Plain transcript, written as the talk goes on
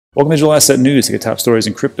Welcome to Digital Asset News to get top stories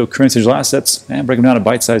in cryptocurrency digital assets and break them down to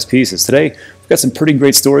bite-sized pieces. Today, we've got some pretty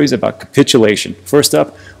great stories about capitulation. First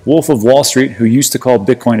up, Wolf of Wall Street, who used to call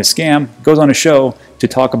Bitcoin a scam, goes on a show to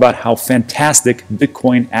talk about how fantastic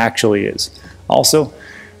Bitcoin actually is. Also,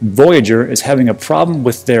 Voyager is having a problem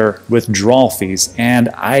with their withdrawal fees, and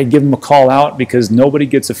I give them a call out because nobody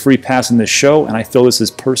gets a free pass in this show, and I feel this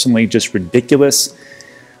is personally just ridiculous.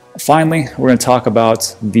 Finally, we're going to talk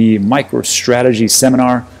about the Microstrategy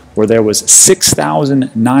seminar, where there was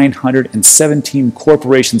 6,917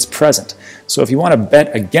 corporations present. So if you want to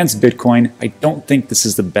bet against Bitcoin, I don't think this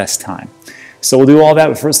is the best time. So we'll do all that,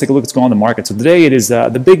 but first take a look at what's going on in the market. So today it is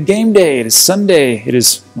the big game day. It is Sunday. It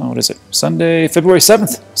is, what is it? Sunday, February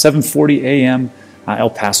 7th, 7:40 a.m. El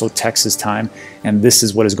Paso, Texas time. And this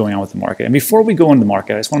is what is going on with the market. And before we go into the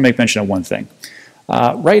market, I just want to make mention of one thing.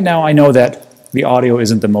 Right now, I know that the audio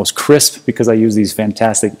isn't the most crisp because I use these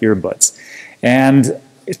fantastic earbuds. And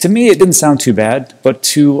to me, it didn't sound too bad, but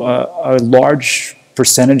to a large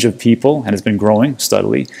percentage of people, and it's been growing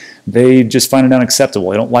steadily, they just find it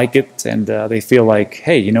unacceptable. They don't like it, and they feel like,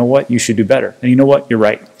 hey, you know what? You should do better. And you know what? You're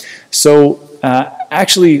right. So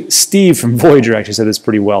actually, Steve from Voyager actually said this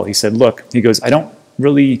pretty well. He said, look, he goes, I don't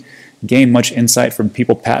really gain much insight from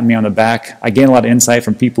people patting me on the back. I gain a lot of insight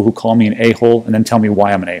from people who call me an a-hole and then tell me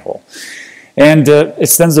why I'm an a-hole. And it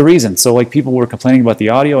stands the reason. So like people were complaining about the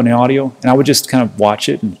audio, and I would just kind of watch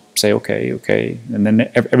it and say, okay. And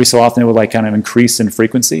then every so often it would like kind of increase in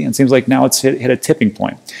frequency. And it seems like now it's hit a tipping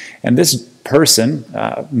point. And this person,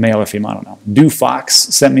 male or female, I don't know, Fox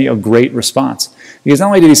sent me a great response. Because not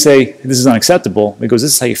only did he say, this is unacceptable, he goes,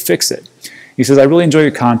 this is how you fix it. He says, I really enjoy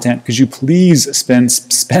your content. Could you please spend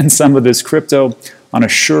some of this crypto on a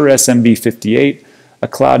Shure SMB58, a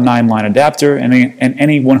Cloud 9 line adapter, and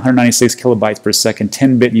any 196 kilobytes per second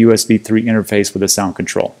 10-bit USB 3 interface with a sound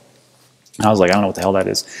control. And I was like, I don't know what the hell that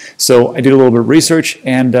is. So I did a little bit of research,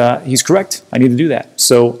 and he's correct. I need to do that.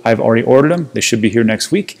 So I've already ordered them. They should be here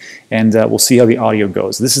next week, and we'll see how the audio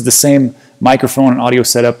goes. This is the same microphone and audio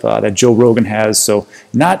setup that Joe Rogan has, so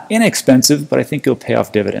not inexpensive, but I think it'll pay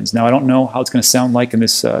off dividends. Now, I don't know how it's going to sound like in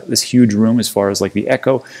this huge room as far as like the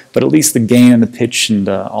echo, but at least the gain and the pitch and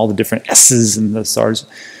all the different S's and the S's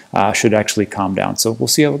should actually calm down. So we'll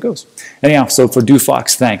see how it goes. Anyhow, so for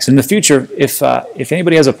Fox, thanks. In the future, if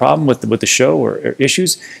anybody has a problem with the show or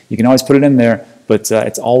issues, you can always put it in there, but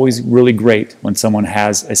it's always really great when someone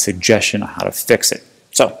has a suggestion on how to fix it.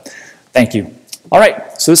 So thank you. All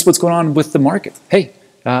right, so this is what's going on with the market. Hey,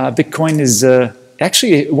 Bitcoin is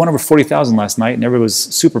actually it went over 40,000 last night, and everybody was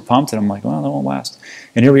super pumped, and I'm like, well, that won't last.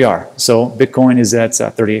 And here we are. So Bitcoin is at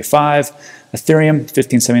 38.5, Ethereum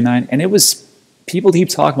 1579, and it was, people keep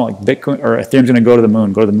talking about like Bitcoin or Ethereum's going to go to the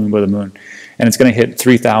moon, and it's going to hit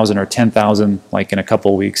 3,000 or 10,000 like in a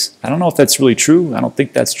couple of weeks. I don't know if that's really true. I don't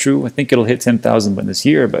think that's true. I think it'll hit 10,000 in this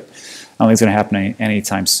year, but I don't think it's going to happen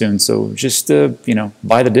anytime soon. So just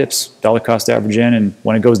buy the dips, dollar cost average in, and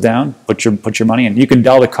when it goes down, put your money in. You can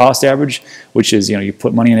dollar cost average, which is you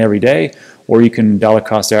put money in every day, or you can dollar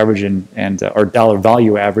cost average or dollar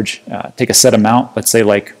value average. Take a set amount. Let's say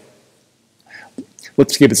like,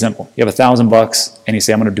 let's keep it simple. You have $1,000 and you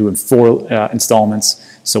say I'm going to do it in 4 installments.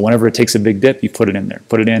 So whenever it takes a big dip, you put it in there,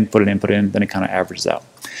 put it in, then it kind of averages out.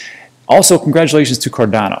 Also, congratulations to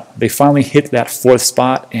Cardano. They finally hit that 4th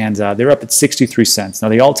spot, and they're up at 63 cents. Now,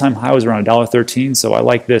 the all-time high was around $1.13, so I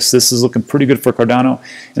like this. This is looking pretty good for Cardano.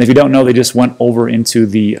 And if you don't know, they just went over into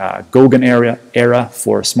the Gogan era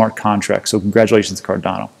for smart contracts. So congratulations to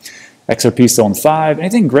Cardano. XRP still in 5.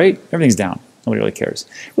 Anything great? Everything's down. Nobody really cares.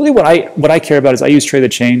 Really, what I care about is I use Trade the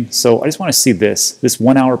Chain, so I just want to see this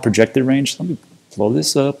 1 hour projected range. Let me blow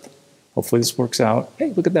this up. Hopefully this works out.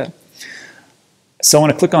 Hey, look at that. So I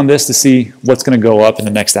want to click on this to see what's going to go up in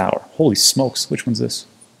the next hour. Holy smokes, which one's this?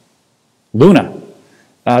 Luna.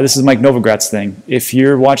 This is Mike Novogratz thing. If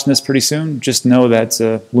you're watching this pretty soon, just know that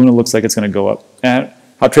Luna looks like it's going to go up.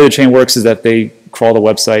 How Trade the Chain works is that they crawl the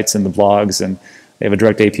websites and the blogs, and they have a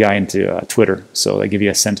direct API into Twitter, so they give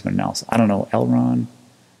you a sentiment analysis. I don't know, Elron.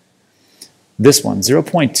 This one,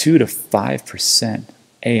 0.2 to 5%.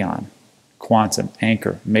 Aeon, Quantum,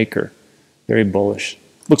 Anchor, Maker, very bullish.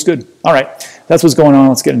 Looks good. All right, that's what's going on.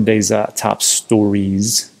 Let's get into today's top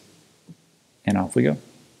stories. And off we go.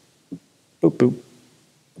 Boop, boop.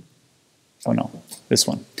 Oh no, this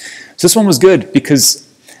one. So this one was good because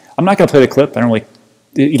I'm not going to play the clip.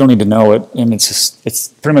 You don't need to know it. And it's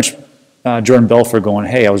pretty much Jodan Belfort going,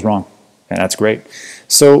 hey, I was wrong. And that's great.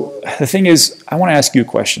 So the thing is, I want to ask you a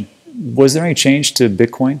question. Was there any change to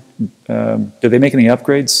Bitcoin? Did they make any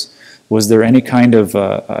upgrades? Was there any kind of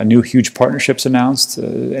new huge partnerships announced?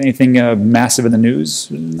 Anything massive in the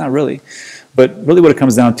news? Not really. But really what it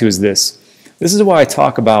comes down to is this. This is why I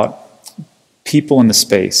talk about people in the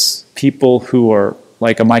space, people who are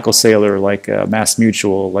like a Michael Saylor, like a Mass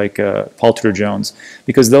Mutual, like a Paul Tudor Jones,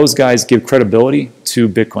 because those guys give credibility to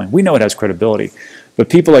Bitcoin. We know it has credibility. But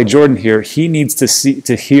people like Jordan here, he needs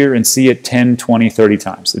to hear and see it 10, 20, 30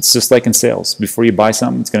 times. It's just like in sales. Before you buy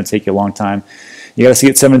something, it's going to take you a long time. You got to see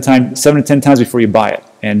it 7 to 10 times before you buy it.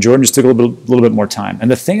 And Jordan just took a little bit more time. And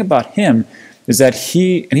the thing about him is that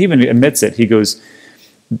he even admits it, he goes,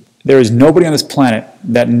 there is nobody on this planet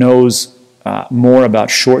that knows more about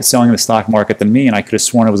short selling in the stock market than me, and I could have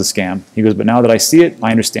sworn it was a scam. He goes, but now that I see it,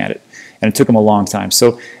 I understand it. And it took him a long time.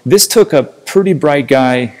 So this took a pretty bright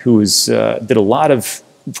guy who did a lot of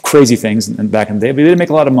crazy things back in the day, but he didn't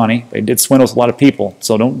make a lot of money. They did swindle a lot of people,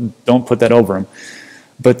 so don't put that over him.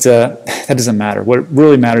 But that doesn't matter. What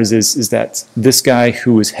really matters is that this guy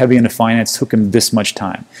who is heavy into finance took him this much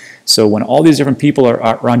time. So when all these different people are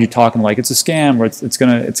around you talking like it's a scam or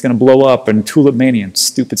it's gonna blow up and tulip mania and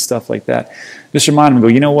stupid stuff like that, just remind them, go,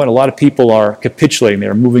 you know what? A lot of people are capitulating.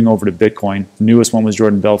 They're moving over to Bitcoin. The newest one was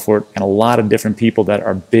Jodan Belfort, and a lot of different people that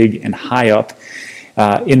are big and high up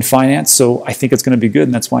in finance. So I think it's going to be good,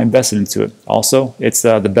 and that's why I invested into it. Also, it's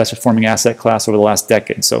the best performing asset class over the last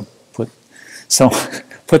decade. So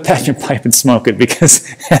put that in your pipe and smoke it, because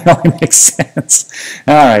it only makes sense.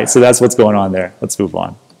 All right, so that's what's going on there. Let's move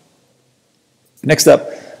on. Next up,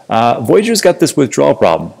 Voyager's got this withdrawal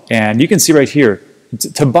problem, and you can see right here,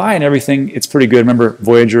 to buy and everything, it's pretty good. Remember,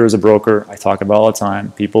 Voyager is a broker. I talk about it all the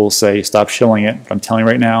time. People say, stop shilling it. But I'm telling you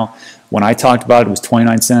right now, when I talked about it, it was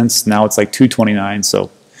 29 cents. Now it's like $2.29, so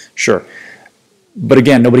sure. But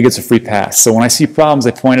again, nobody gets a free pass. So when I see problems,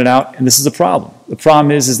 I point it out, and this is a problem. The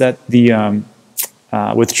problem is that the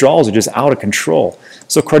withdrawals are just out of control.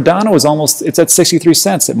 So Cardano is it's at 63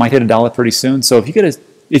 cents. It might hit $1 pretty soon. So if you got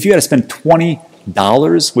to spend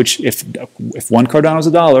 $20, which if one Cardano is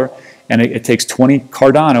 $1 and it takes 20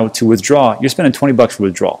 Cardano to withdraw, you're spending $20 for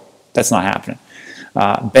withdrawal. That's not happening.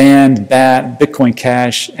 Band, BAT, Bitcoin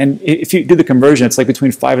Cash, and if you do the conversion, it's like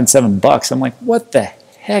between $5 and $7. I'm like, what the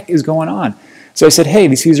heck is going on? So I said, hey,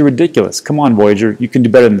 these fees are ridiculous. Come on, Voyager, you can do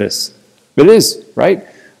better than this. But it is, right?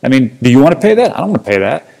 I mean, do you want to pay that? I don't want to pay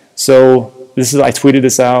that. So I tweeted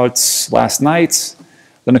this out last night.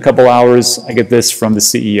 Then a couple hours, I get this from the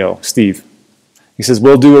CEO, Steve. He says,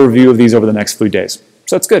 we'll do a review of these over the next few days.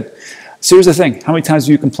 So that's good. So here's the thing. How many times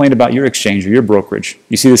have you complained about your exchange or your brokerage?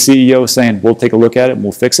 You see the CEO saying, we'll take a look at it and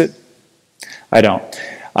we'll fix it? I don't.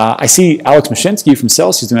 I see Alex Mashinsky from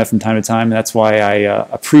Celsius doing that from time to time, and that's why I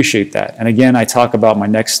appreciate that. And again, I talk about my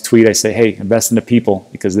next tweet. I say, hey, invest in the people,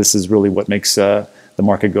 because this is really what makes the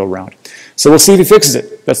market go around. So we'll see if he fixes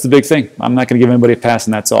it. That's the big thing. I'm not going to give anybody a pass,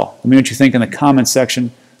 and that's all. Let me know what you think in the comments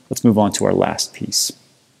section. Let's move on to our last piece.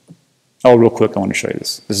 Oh, real quick, I want to show you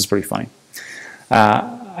this. This is pretty funny.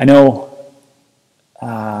 I know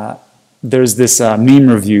there's this meme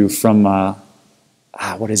review from,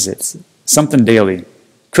 what is it? Something Daily,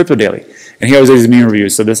 Crypto Daily. And he always does these meme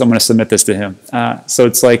reviews, so I'm going to submit this to him. So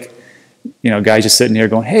it's like, guys just sitting here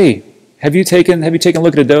going, hey, have you taken a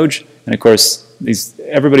look at a Doge? And of course,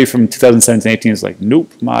 everybody from 2017-18 is like,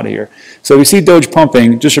 nope, I'm out of here. So we see Doge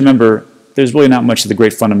pumping. Just remember, there's really not much of the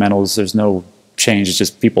great fundamentals. There's no change. It's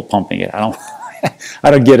just people pumping it. I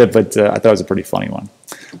don't get it, but I thought it was a pretty funny one.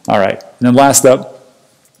 All right. And then last up,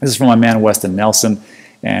 this is from my man Weston Nelson,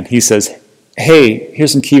 and he says, hey,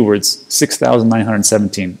 here's some keywords,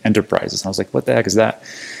 6,917 enterprises. And I was like, what the heck is that?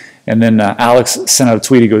 And then Alex sent out a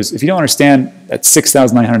tweet. He goes, if you don't understand that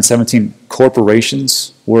 6,917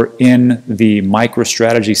 corporations were in the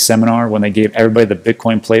Microstrategy seminar when they gave everybody the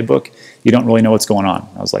Bitcoin playbook, you don't really know what's going on.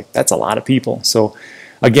 I was like, that's a lot of people. So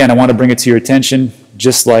again, I want to bring it to your attention.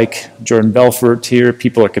 Just like Jodan Belfort here,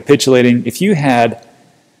 people are capitulating. If you had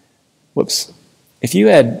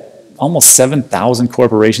almost 7,000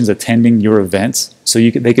 corporations attending your events, so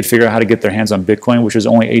they could figure out how to get their hands on Bitcoin, which is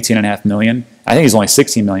only 18.5 million. I think it's only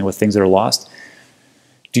 16 million with things that are lost.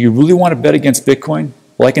 Do you really want to bet against Bitcoin?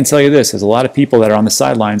 Well, I can tell you this. There's a lot of people that are on the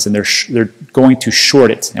sidelines, and they're going to short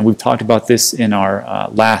it. And we've talked about this in our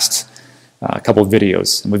last couple of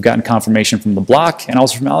videos. And we've gotten confirmation from the block and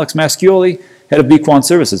also from Alex Mascioli, head of Bequan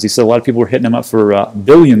Services. He said a lot of people were hitting him up for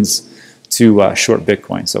billions to short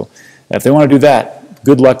Bitcoin. So if they want to do that,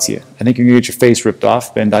 good luck to you. I think you're going to get your face ripped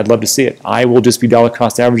off, and I'd love to see it. I will just be dollar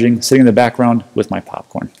cost averaging, sitting in the background with my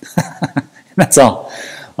popcorn. That's all.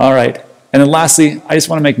 All right. And then lastly, I just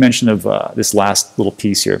want to make mention of this last little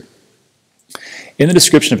piece here. In the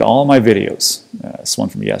description of all of my videos, this one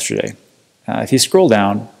from yesterday, if you scroll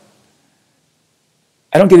down,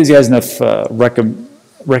 I don't give these guys enough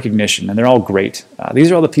recognition, and they're all great.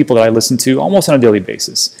 These are all the people that I listen to almost on a daily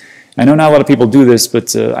basis. I know not a lot of people do this,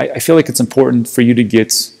 but I feel like it's important for you to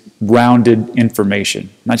get rounded information,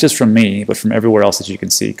 not just from me, but from everywhere else that you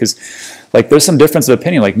can see. Because like there's some difference of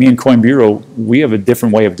opinion. Like me and Coin Bureau, we have a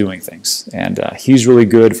different way of doing things. And he's really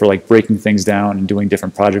good for like breaking things down and doing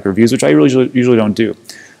different project reviews, which I usually don't do.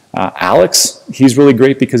 Alex, he's really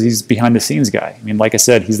great because he's behind the scenes guy. I mean, like I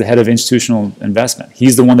said, he's the head of institutional investment.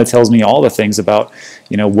 He's the one that tells me all the things about,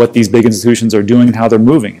 you know, what these big institutions are doing and how they're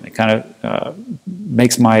moving. And it kind of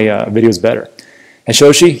makes my videos better.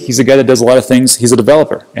 Hishoshi, he's a guy that does a lot of things. He's a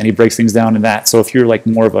developer, and he breaks things down in that. So if you're like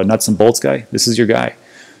more of a nuts and bolts guy, this is your guy.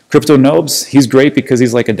 Crypto Nobes, he's great because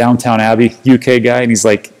he's like a Downtown Abbey UK guy, and he's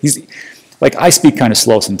like I speak kind of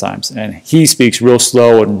slow sometimes, and he speaks real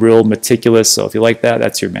slow and real meticulous. So if you like that,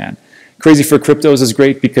 that's your man. Crazy for Cryptos is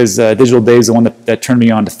great because Digital Day is the one that turned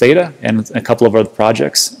me on to Theta and a couple of other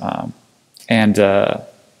projects, and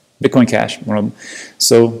Bitcoin Cash, one of them.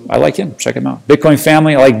 So I like him. Check him out. Bitcoin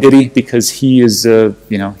Family, I like Diddy because he is, you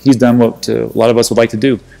know, he's done what a lot of us would like to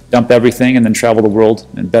do: dump everything and then travel the world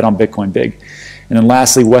and bet on Bitcoin big. And then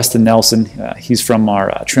lastly, Weston Nelson. He's from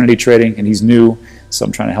our Trinity Trading, and he's new, so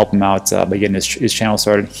I'm trying to help him out by getting his channel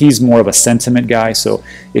started. He's more of a sentiment guy. So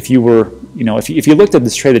if you were, you know, if you looked at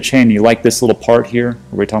this trade of chain and you like this little part here,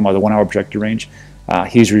 where we're talking about the 1 hour projected range,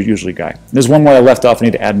 he's your usually guy. There's one more I left off. I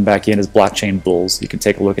need to add him back in, is Blockchain Bulls. You can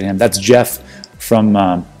take a look at him. That's Jeff from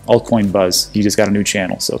Altcoin Buzz. He just got a new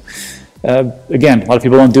channel. So again, a lot of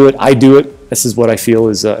people don't do it. I do it. This is what I feel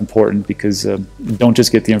is important, because don't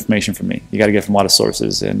just get the information from me. You got to get it from a lot of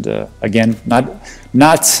sources. And again,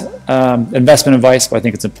 not investment advice, but I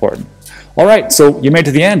think it's important. All right, so you made it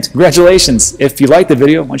to the end. Congratulations. If you liked the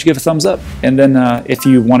video, why don't you give a thumbs up? And then if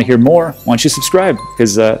you want to hear more, why don't you subscribe?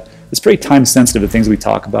 Because it's pretty time sensitive, the things we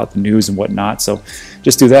talk about, the news and whatnot. So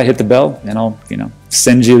just do that, hit the bell, and I'll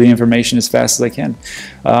send you the information as fast as I can.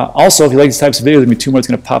 Also, if you like these types of videos, there'll be 2 more that's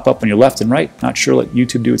going to pop up on your left and right. Not sure, let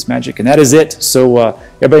YouTube do its magic. And that is it. So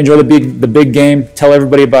everybody enjoy the big game. Tell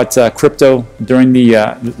everybody about crypto during the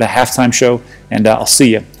halftime show, and I'll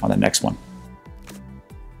see you on the next one.